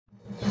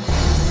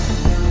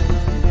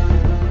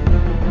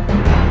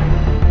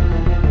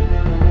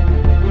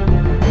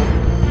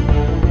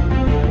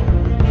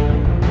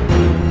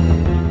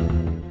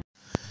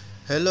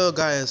Hello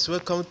guys,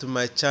 welcome to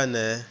my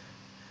channel.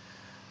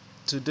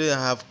 Today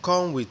I have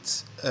come with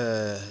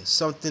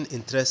something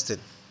interesting.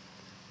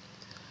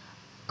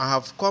 I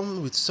have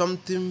come with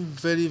something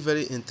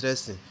very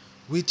interesting,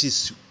 which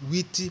is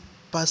witty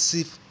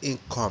passive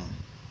income.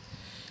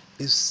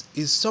 It's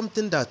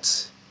something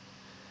that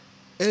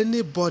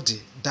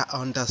anybody that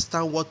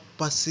understands what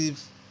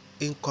passive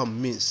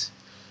income means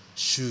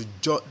should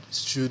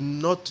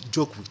not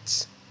joke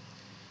with.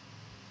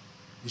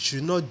 You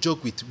should not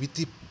joke with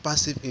witty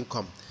passive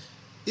income.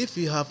 If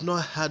you have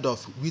not heard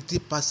of witty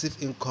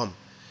passive income,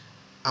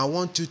 I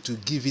want you to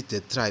give it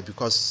a try,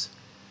 because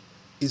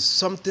it's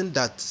something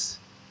that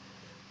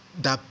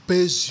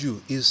pays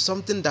you. It's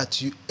something that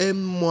you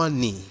earn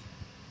money.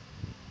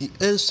 You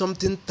earn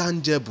something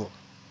tangible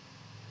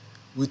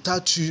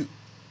without you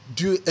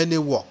do any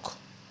work.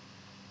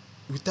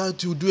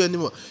 Without you do any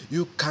work,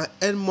 you can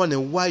earn money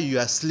while you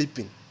are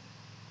sleeping.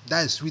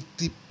 That is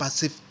witty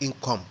passive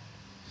income.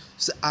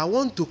 So I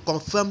want to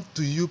confirm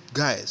to you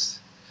guys,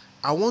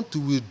 I want to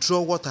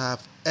withdraw what I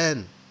have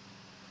earned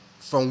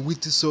from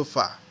Witty so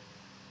far.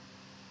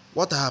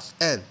 What I have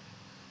earned,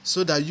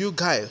 so that you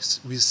guys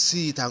will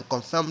see it and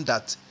confirm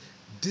that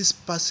this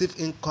passive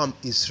income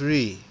is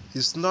real.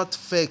 It's not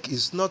fake.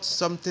 It's not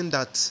something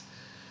that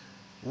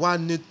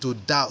one need to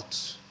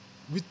doubt.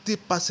 Witty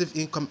passive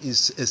income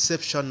is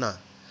exceptional.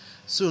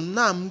 So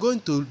now I'm going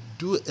to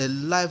do a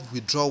live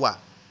withdrawal.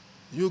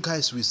 You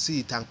guys will see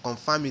it and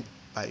confirm it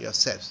by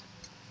yourselves.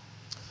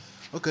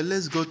 Okay,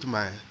 let's go to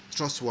my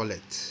Trust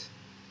Wallet.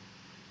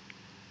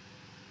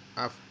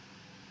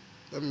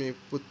 Let me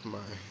put my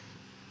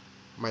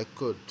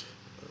code.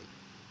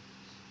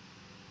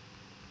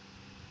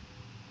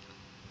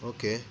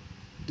 Okay,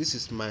 this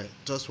is my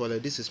Trust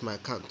Wallet. This is my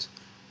account.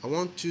 I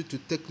want you to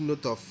take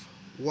note of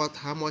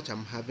how much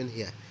I'm having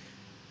here.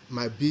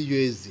 My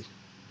BUSD.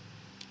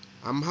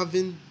 I'm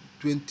having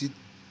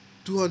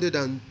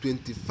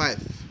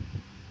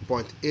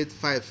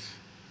 225.85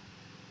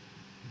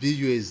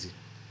 BUSD.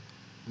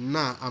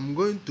 Now I'm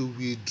going to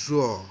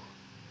withdraw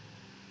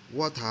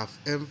what I have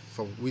earned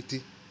from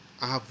Witty.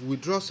 I have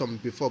withdrawn some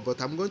before,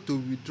 but I'm going to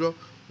withdraw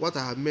what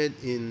I have made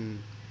in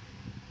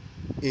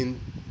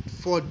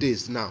 4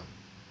 days now.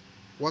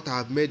 What I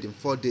have made in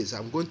 4 days,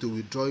 I'm going to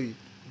withdraw it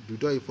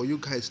for you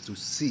guys to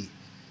see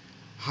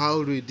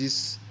how real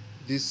this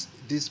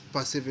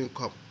passive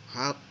income,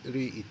 how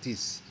real it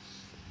is.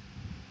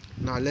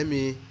 Now let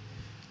me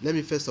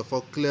first of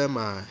all clear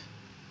my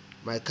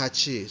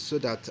cache so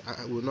that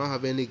I will not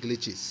have any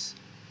glitches.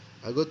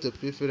 I go to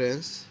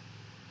preference,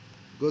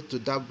 go to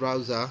that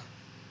browser,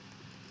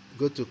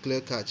 go to clear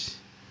cache.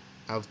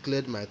 I've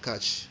cleared my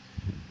cache.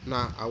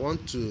 Now I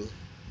want to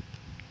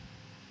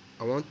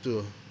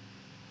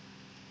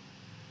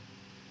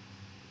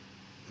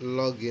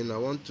log in. I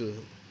want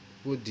to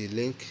put the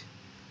link.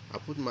 I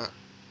put my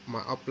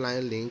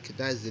upline link.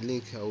 That is the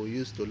link I will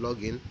use to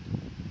log in.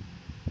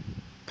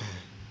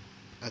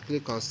 I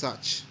click on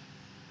search.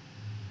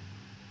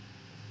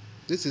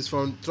 This is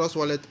from Trust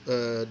Wallet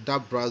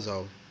that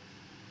browser.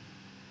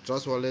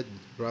 Trust Wallet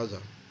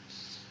browser.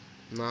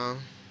 Now,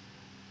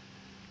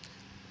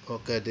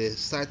 okay, the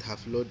site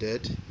have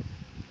loaded.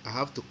 I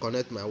have to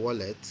connect my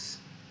wallet.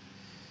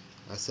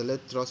 I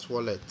select Trust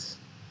Wallet.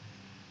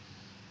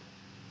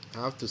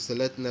 I have to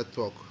select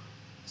network.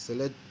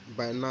 Select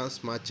Binance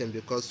Smart Chain,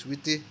 because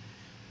Witty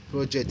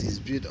project is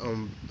built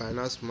on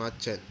Binance Smart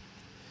Chain.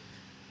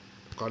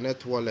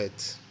 Connect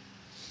wallet.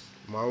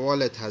 My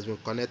wallet has been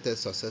connected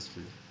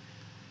successfully.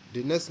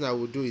 The next thing I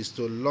will do is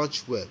to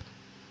launch web.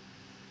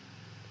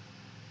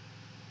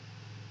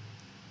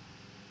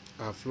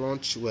 I've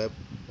launched web.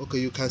 Okay,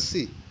 you can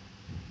see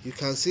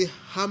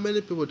how many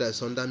people that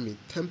is under me.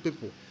 10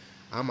 people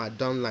are my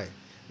downline.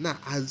 Now,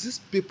 as these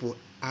people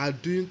are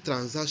doing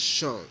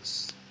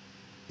transactions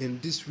in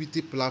this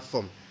Witty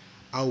platform,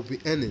 I will be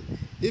earning.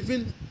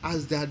 Even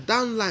as their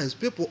downlines,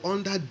 people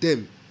under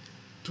them,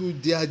 to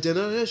their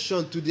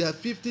generation, to their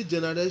 50th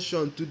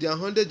generation, to their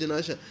 100th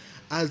generation,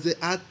 as they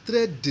are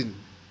trading,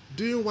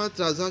 doing one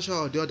transaction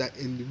or the other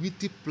in the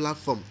Witty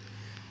platform,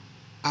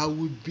 I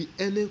will be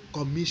earning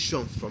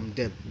commission from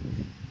them.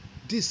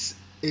 This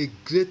is a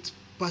great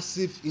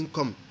passive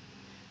income.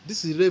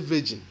 This is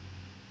leveraging.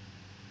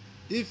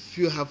 If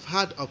you have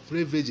heard of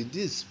leveraging,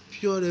 this is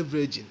pure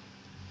leveraging.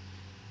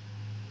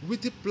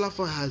 Witty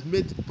platform has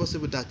made it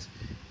possible that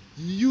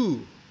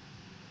you,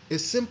 a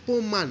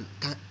simple man,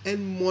 can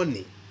earn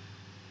money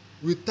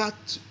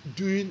without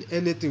doing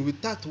anything,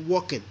 without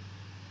working.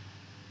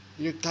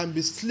 You can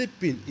be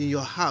sleeping in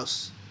your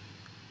house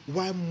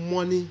while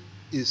money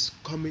is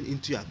coming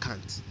into your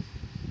account.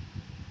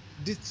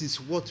 This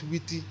is what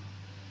Witty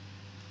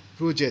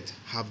project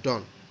have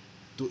done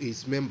to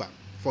its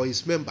for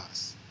its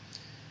members.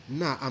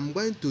 Now I'm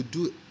going to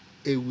do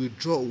a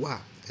withdrawal,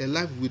 a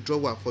live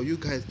withdrawal for you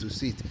guys to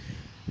see it.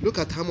 Look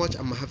at how much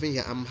I'm having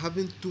here. I'm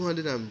having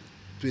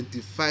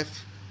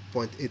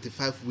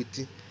 225.85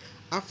 Witty.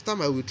 After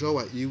my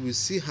withdrawal, you will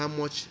see how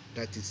much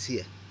that is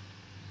here.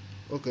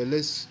 Okay,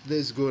 let's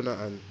go now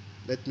and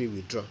let me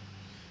withdraw.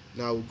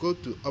 Now we'll go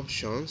to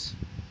options.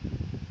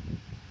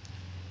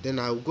 Then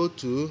I'll go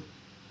to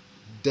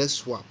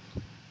desk swap,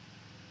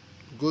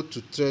 go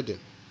to trading.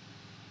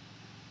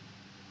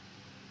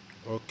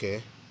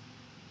 Okay,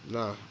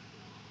 now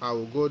I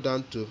will go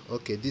down to,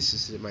 okay, this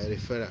is my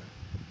referral.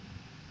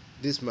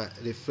 This is my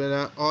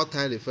referral,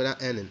 all-time referral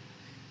earning.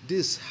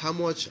 This how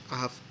much I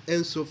have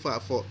earned so far.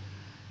 For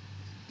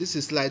this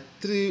is like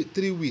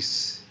three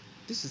weeks.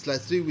 This is like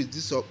 3 weeks.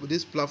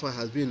 This platform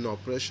has been in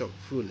operation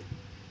fully.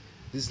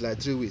 This is like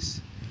 3 weeks.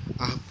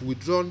 I have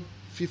withdrawn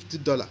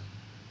 $50,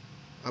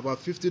 about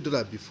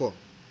 $50 before.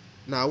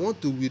 Now I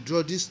want to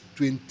withdraw this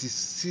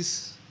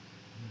 $26.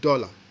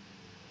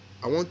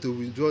 I want to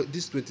withdraw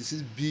this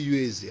 26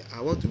 BUSD. I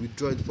want to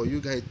withdraw it for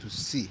you guys to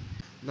see.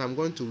 Now I'm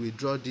going to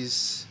withdraw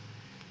this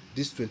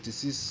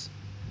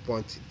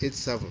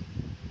 26.87.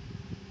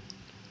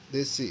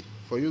 Let's see,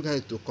 for you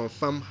guys to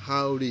confirm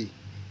how real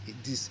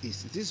this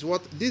is. This is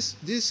what this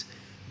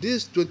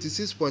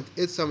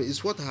 26.87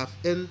 is what I have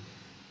earned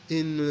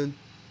in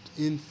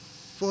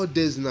 4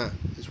 days now.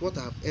 It's what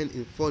I have earned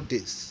in 4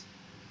 days.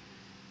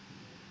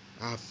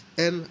 I've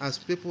earned as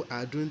people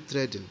are doing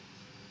trading.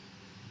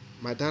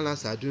 My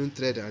downloads are doing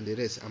trading and the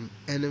rest. I'm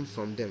earning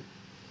from them.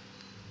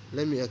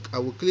 I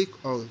will click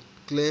on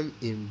claim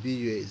in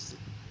BUSD.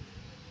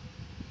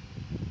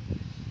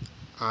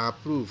 I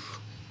approve.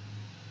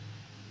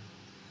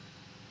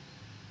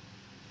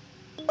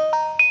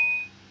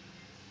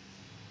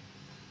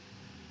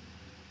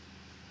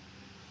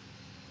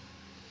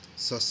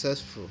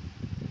 Successful.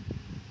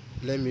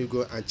 Let me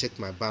go and check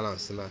my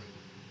balance now.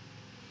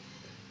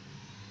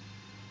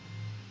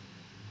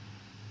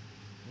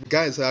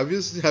 Guys, have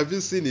you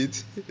seen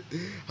it?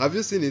 Have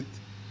you seen it?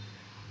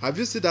 Have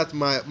you seen that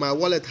my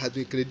wallet has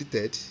been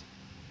credited?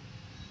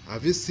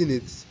 Have you seen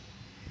it?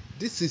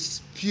 This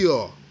is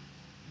pure.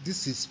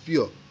 This is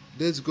pure.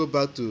 Let's go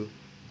back to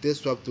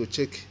desktop to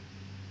check.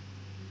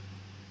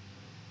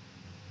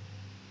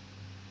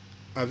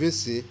 Have you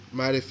seen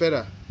my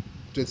referral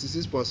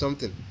 26 point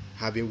something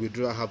have been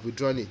withdrawn? I have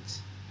withdrawn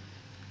it.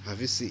 Have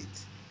you seen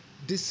it?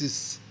 This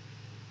is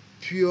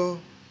pure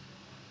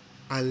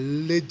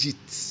and legit.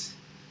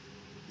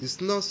 It's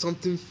not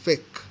something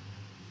fake.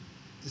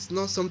 It's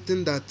not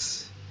something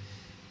that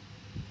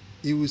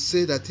you will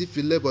say that if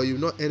you labor you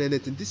will not earn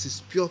anything. This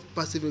is pure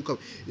passive income.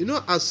 You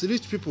know, as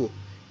rich people,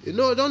 you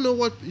know, don't know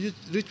what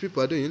rich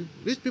people are doing.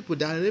 Rich people,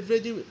 they are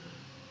leveraging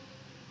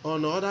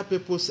on other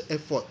people's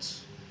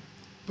efforts.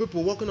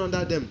 People working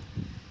under them,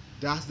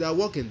 as they are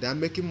working, they are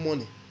making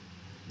money.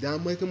 They are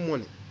making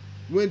money.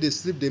 When they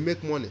sleep, they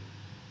make money.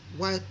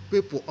 While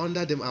people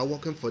under them are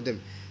working for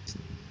them.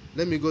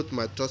 Let me go to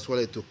my Trust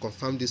Wallet to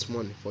confirm this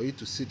money for you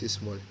to see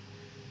this money.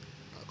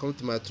 I'll come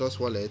to my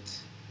Trust Wallet.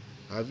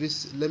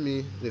 Let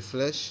me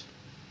refresh.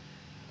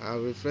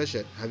 I'll refresh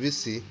it. Have you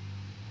seen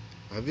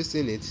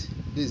it?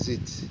 This is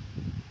it.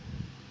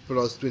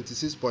 Plus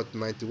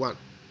 26.91.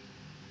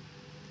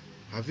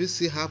 Have you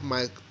seen how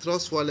my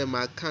Trust Wallet,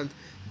 my account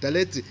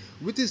directly,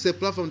 which is a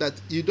platform that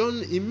you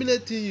don't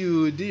immediately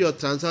you do your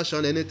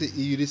transaction, anything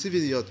you receive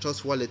it in your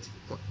Trust Wallet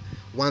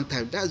one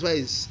time. That's why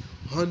it's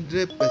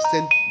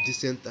 100%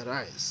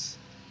 decentralized.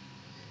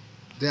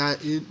 There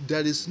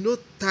is no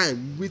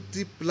time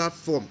Witty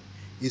platform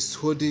is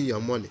holding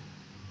your money.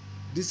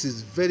 This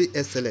is very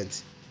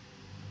excellent.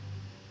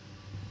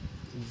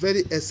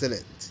 Very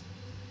excellent.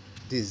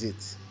 This is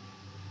it.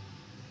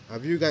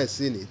 Have you guys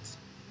seen it?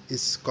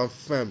 It's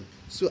confirmed.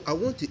 So I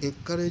want to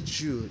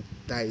encourage you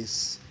that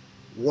is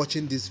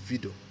watching this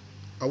video.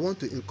 I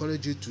want to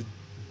encourage you to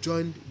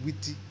join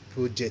Witty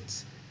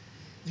project.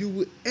 You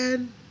will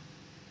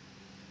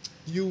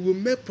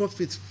make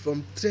profit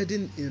from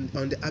trading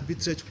on the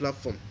arbitrage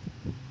platform.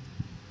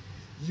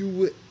 You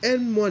will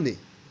earn money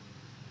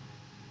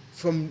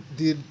from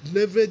the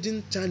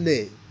leveraging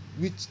channel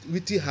which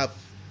Witty have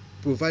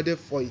provided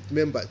for its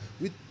members,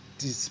 which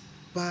is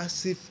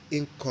passive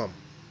income.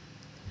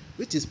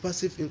 Which is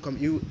passive income.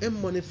 You will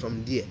earn money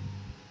from there.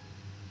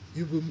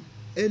 You will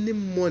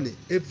earn money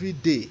every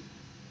day.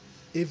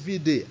 Every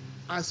day,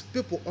 as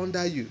people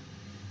under you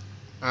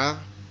are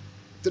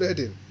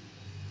trading,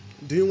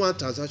 doing one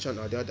transaction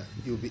or the other,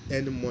 you'll be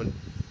earning money.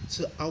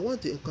 So I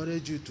want to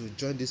encourage you to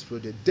join this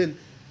project. Then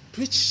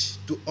preach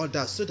to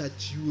others so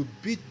that you will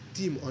be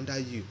team under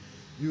you.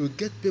 You will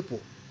get people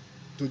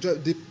to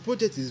join. The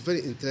project is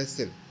very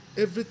interesting.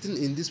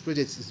 Everything in this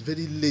project is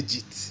very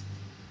legit.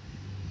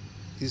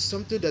 It's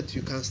something that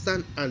you can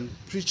stand and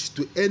preach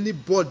to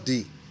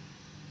anybody.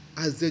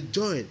 As they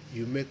join,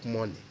 you make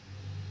money.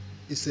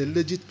 It's a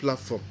legit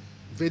platform.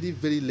 Very,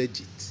 very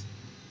legit.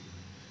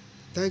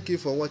 Thank you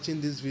for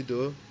watching this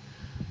video.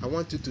 I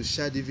want you to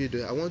share the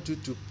video. I want you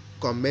to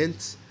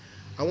comment.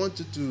 I want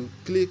you to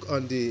click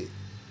on the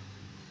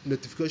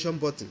notification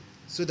button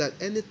so that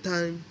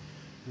anytime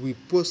we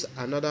post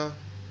another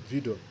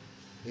video,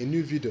 a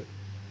new video,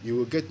 you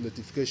will get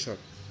notification.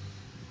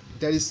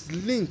 There is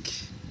link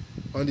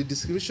on the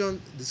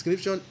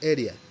description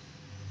area.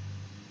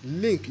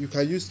 Link you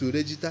can use to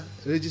register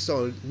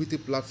on Witty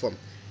platform.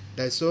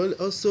 There's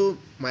also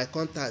my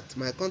contact.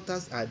 My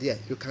contacts are there.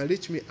 You can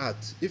reach me out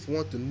if you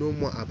want to know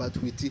more about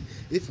Witty.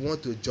 If you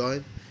want to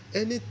join,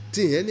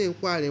 anything, any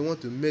inquiry you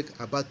want to make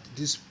about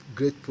this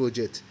great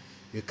project,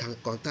 you can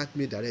contact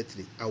me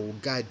directly. I will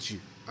guide you.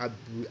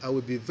 I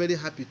will be very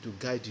happy to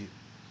guide you.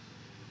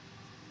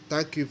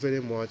 Thank you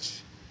very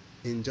much.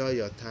 Enjoy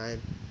your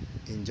time.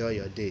 Enjoy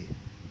your day.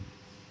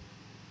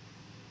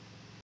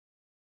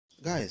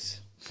 Guys,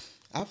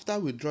 after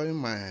withdrawing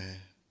my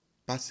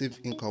passive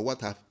income,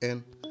 what I've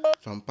earned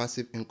from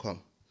passive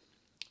income,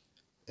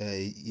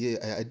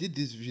 I did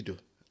this video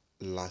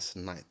last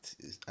night.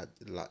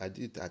 I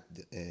did it at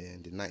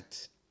the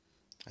night.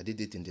 I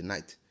did it in the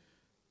night.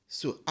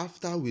 So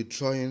after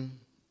withdrawing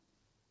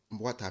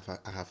what I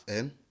have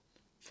earned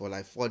for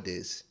like 4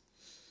 days,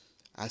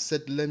 I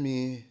said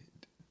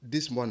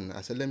this morning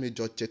I said let me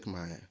just check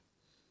my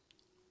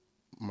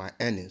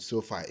earnings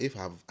so far, if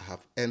I have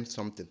earned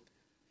something.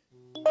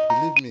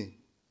 Believe me,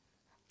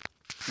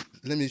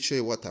 let me show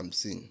you what I'm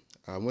seeing.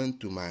 I went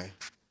to my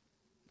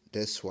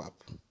desk swap.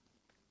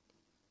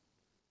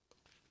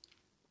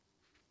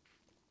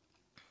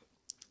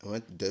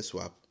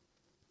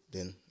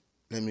 Then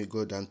let me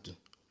go down to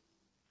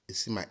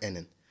see my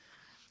earning.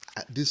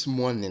 This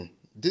morning,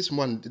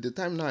 the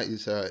time now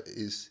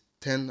is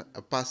 10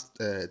 past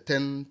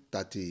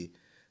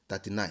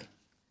 10:39.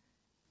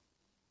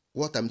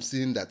 What I'm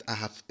seeing that I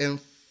have earned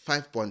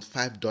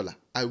 $5.5.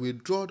 I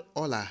withdrawed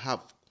all I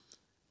have.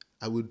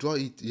 I withdrew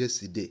it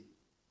yesterday.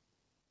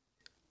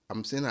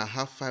 I'm saying I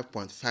have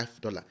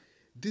 $5.5.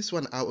 This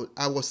one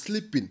I was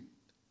sleeping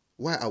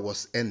while I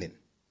was earning.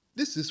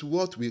 This is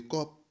what we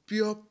call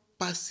pure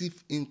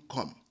passive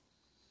income.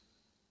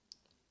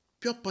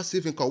 Pure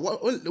passive income.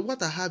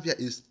 What I have here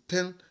is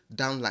 10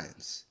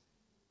 downlines.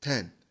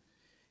 10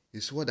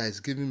 is what is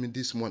giving me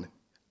this money.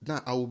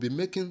 Now I will be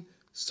making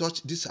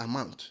this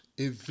amount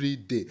every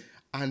day.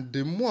 And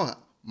the more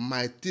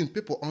my team,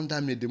 people under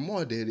me, the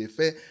more they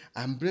refer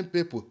and bring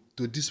people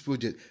to this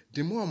project,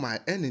 the more my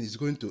earning is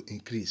going to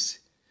increase.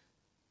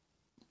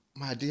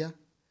 My dear,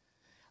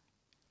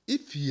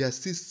 if you are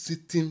still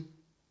sitting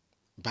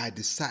by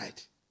the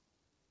side,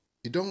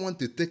 you don't want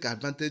to take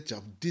advantage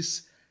of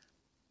this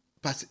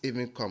passive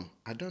income,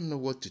 I don't know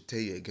what to tell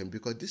you again,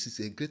 because this is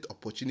a great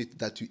opportunity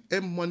that you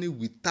earn money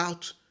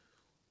without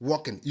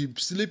working. You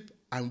sleep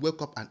and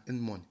wake up and earn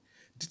money.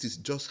 This is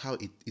just how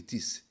it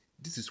is.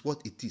 This is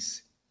what it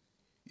is.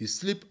 You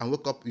sleep and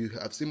wake up, you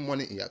have seen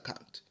money in your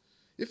account.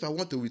 If I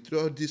want to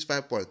withdraw this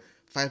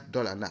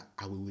 $5.5 now,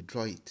 I will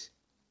withdraw it.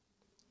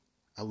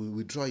 I will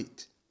withdraw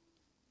it.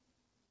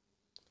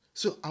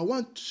 So I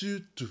want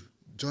you to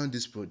join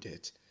this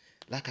project.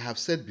 Like I have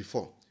said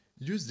before,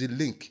 use the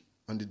link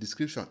on the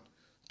description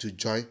to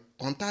join.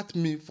 Contact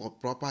me for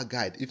proper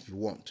guide if you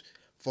want,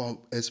 for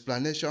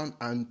explanation,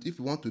 and if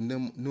you want to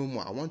know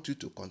more, I want you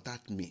to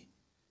contact me.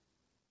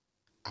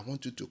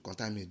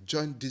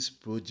 Join this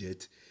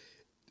project.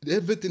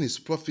 Everything is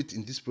profit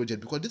in this project,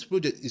 because this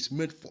project is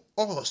made for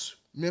us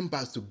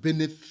members to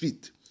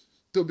benefit,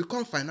 to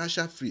become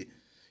financial free.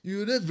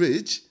 You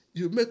leverage,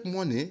 you make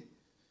money,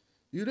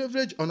 you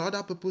leverage on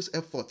other people's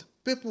effort.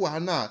 People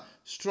are now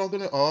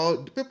struggling,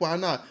 or people are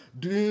now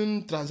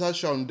doing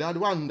transaction. They are the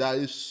one that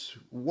is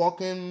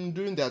working,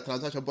 doing their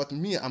transaction, but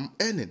me, I'm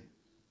earning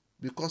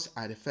because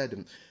I refer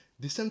them.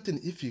 The same thing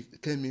if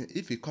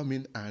you come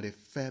in and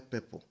refer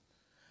people,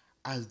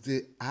 as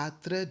they are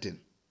trading,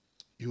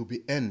 you'll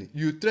be earning.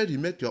 You trade, you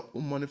make your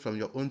own money from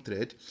your own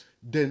trade.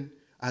 Then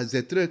as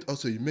they trade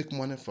also, you make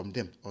money from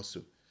them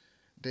also.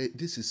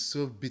 This is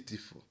so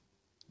beautiful.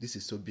 This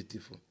is so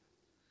beautiful.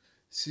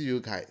 See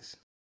you guys.